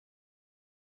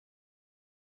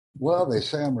Well, they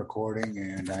say I'm recording,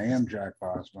 and I am Jack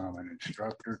Bosma. I'm an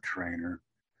instructor, trainer.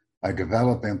 I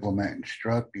develop, implement,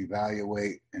 instruct,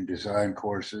 evaluate, and design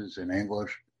courses in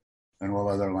English and all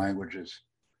other languages.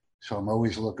 So I'm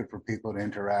always looking for people to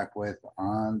interact with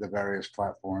on the various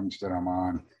platforms that I'm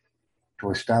on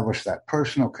to establish that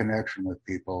personal connection with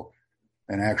people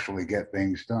and actually get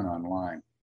things done online.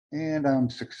 And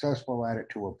I'm successful at it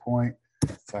to a point,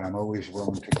 but I'm always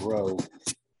willing to grow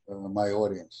my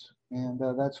audience. And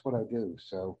that's what I do.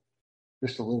 So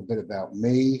just a little bit about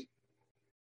me.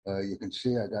 You can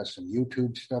see I got some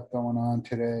YouTube stuff going on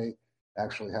today.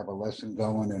 Actually have a lesson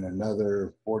going in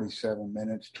another 47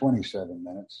 minutes, 27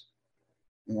 minutes.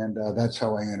 And that's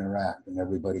how I interact, and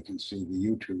everybody can see the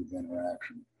YouTube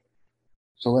interaction.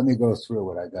 So let me go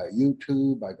through it. I got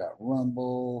YouTube, I got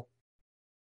Rumble,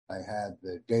 I had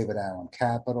the David Allen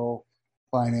Capital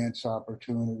finance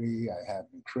opportunity, I have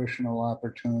nutritional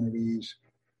opportunities.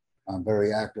 I'm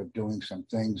very active doing some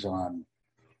things on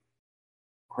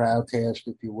Crowdcast,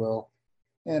 if you will.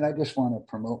 And I just want to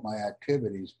promote my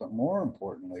activities, but more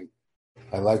importantly,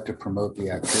 I like to promote the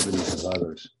activities of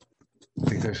others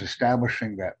because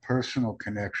establishing that personal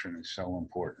connection is so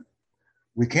important.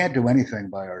 We can't do anything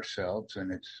by ourselves,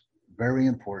 and it's very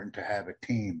important to have a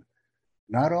team,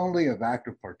 not only of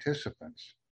active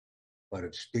participants, but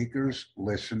of speakers,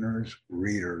 listeners,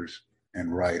 readers,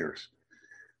 and writers.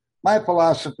 My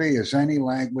philosophy is any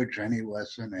language, any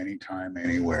lesson, anytime,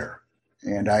 anywhere.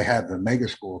 And I have the mega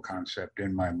school concept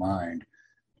in my mind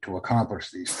to accomplish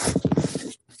these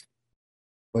things.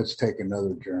 Let's take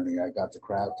another journey. I got the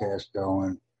Crowdcast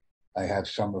going. I have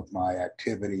some of my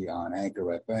activity on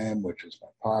Anchor FM, which is my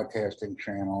podcasting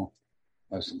channel.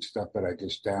 Some stuff that I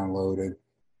just downloaded.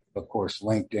 Of course,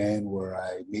 LinkedIn, where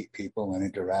I meet people and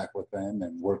interact with them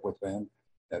and work with them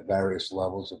at various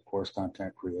levels of course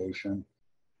content creation.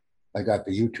 I got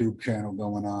the YouTube channel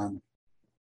going on,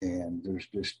 and there's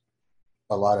just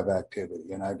a lot of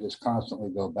activity. And I just constantly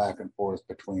go back and forth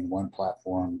between one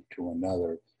platform to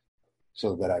another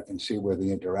so that I can see where the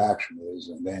interaction is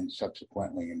and then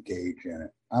subsequently engage in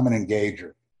it. I'm an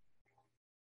engager.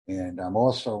 And I'm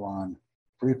also on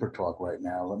Free4Talk right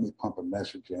now. Let me pump a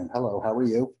message in. Hello, how are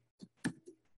you?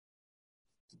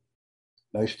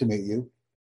 Nice to meet you.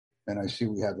 And I see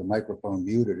we have the microphone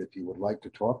muted. If you would like to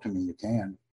talk to me, you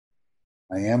can.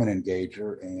 I am an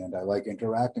engager, and I like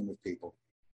interacting with people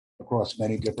across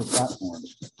many different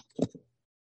platforms.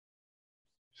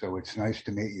 So it's nice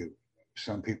to meet you.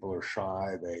 Some people are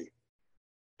shy. They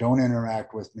don't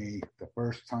interact with me the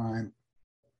first time,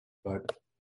 but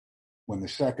when the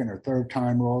second or third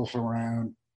time rolls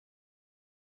around,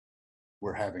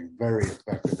 we're having very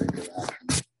effective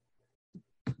interaction.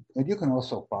 And you can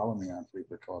also follow me on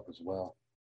Free4Talk as well.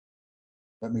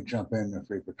 Let me jump into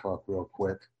Free4Talk real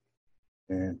quick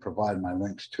and provide my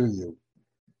links to you.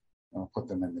 I'll put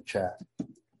them in the chat.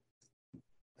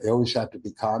 I always have to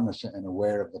be cognizant and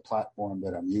aware of the platform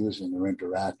that I'm using or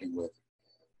interacting with.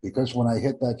 Because when I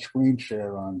hit that screen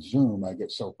share on Zoom, I get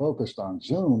so focused on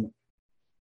Zoom,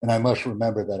 and I must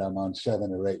remember that I'm on 7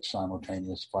 or 8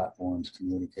 simultaneous platforms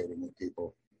communicating with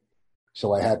people.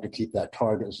 So I have to keep that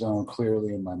target zone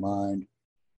clearly in my mind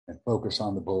and focus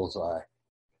on the bullseye.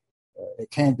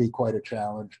 It can be quite a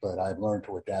challenge, but I've learned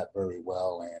to adapt very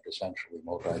well and essentially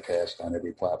multitask on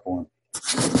every platform.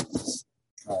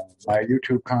 My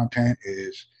YouTube content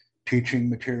is teaching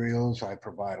materials. I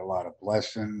provide a lot of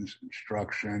lessons,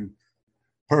 instruction,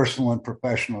 personal and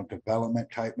professional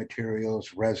development type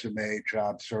materials, resume,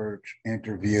 job search,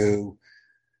 interview.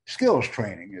 Skills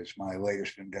training is my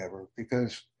latest endeavor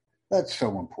because that's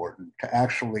so important to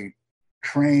actually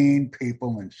train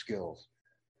people in skills.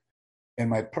 And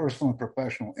my personal and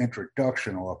professional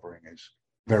introduction offering is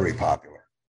very popular.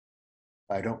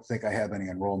 I don't think I have any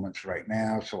enrollments right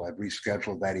now, so I've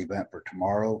rescheduled that event for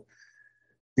tomorrow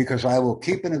because I will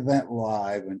keep an event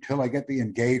live until I get the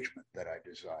engagement that I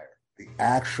desire, the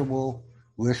actual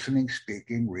listening,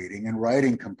 speaking, reading, and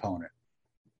writing component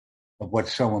of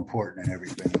what's so important in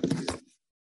everything we do.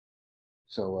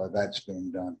 So that's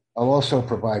being done. I'll also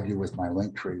provide you with my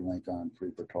Linktree link on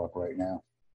Free4Talk right now.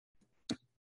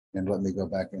 And let me go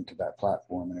back into that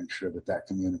platform and ensure that that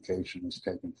communication is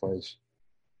taking place.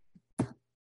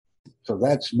 So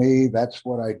that's me. That's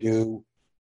what I do.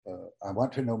 I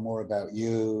want to know more about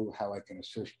you, how I can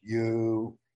assist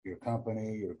you, your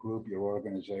company, your group, your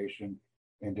organization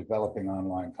in developing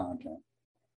online content.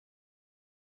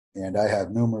 And I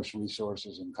have numerous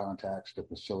resources and contacts to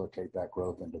facilitate that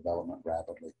growth and development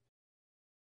rapidly.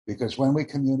 Because when we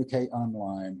communicate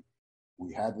online,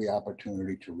 we have the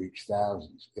opportunity to reach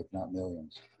thousands, if not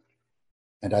millions.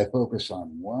 And I focus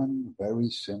on one very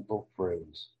simple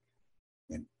phrase.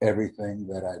 in everything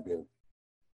that I do.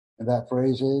 And that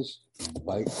phrase is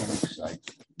invite and excite.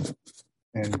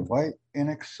 Invite and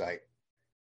excite.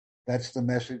 That's the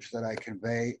message that I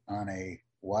convey on a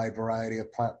wide variety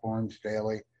of platforms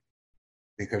daily,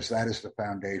 because that is the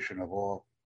foundation of all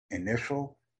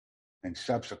initial and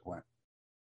subsequent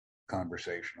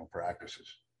conversational practices.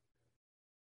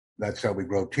 That's how we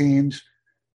grow teams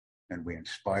and we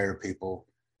inspire people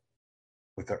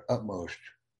with their utmost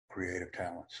creative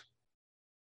talents.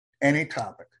 Any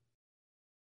topic,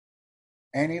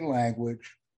 any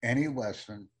language, any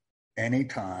lesson, any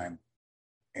time,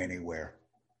 anywhere.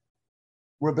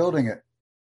 We're building it.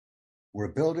 We're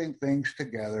building things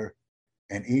together,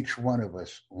 and each one of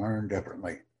us learn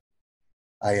differently.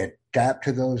 I adapt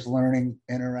to those learning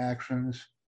interactions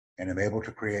and am able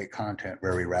to create content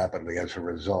very rapidly as a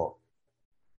result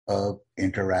of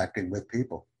interacting with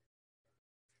people.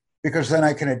 Because then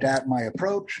I can adapt my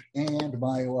approach and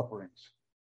my offerings,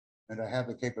 and I have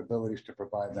the capabilities to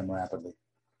provide them rapidly.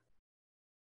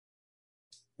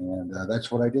 And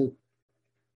that's what I do.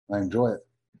 I enjoy it.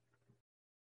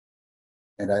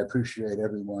 And I appreciate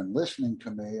everyone listening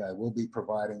to me. I will be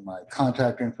providing my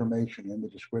contact information in the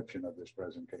description of this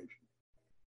presentation,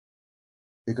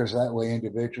 because that way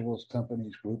individuals,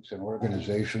 companies, groups, and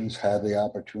organizations have the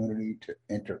opportunity to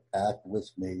interact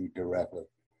with me directly.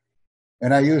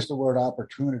 And I use the word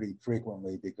opportunity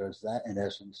frequently because that, in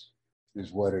essence,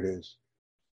 is what it is.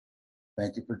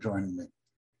 Thank you for joining me.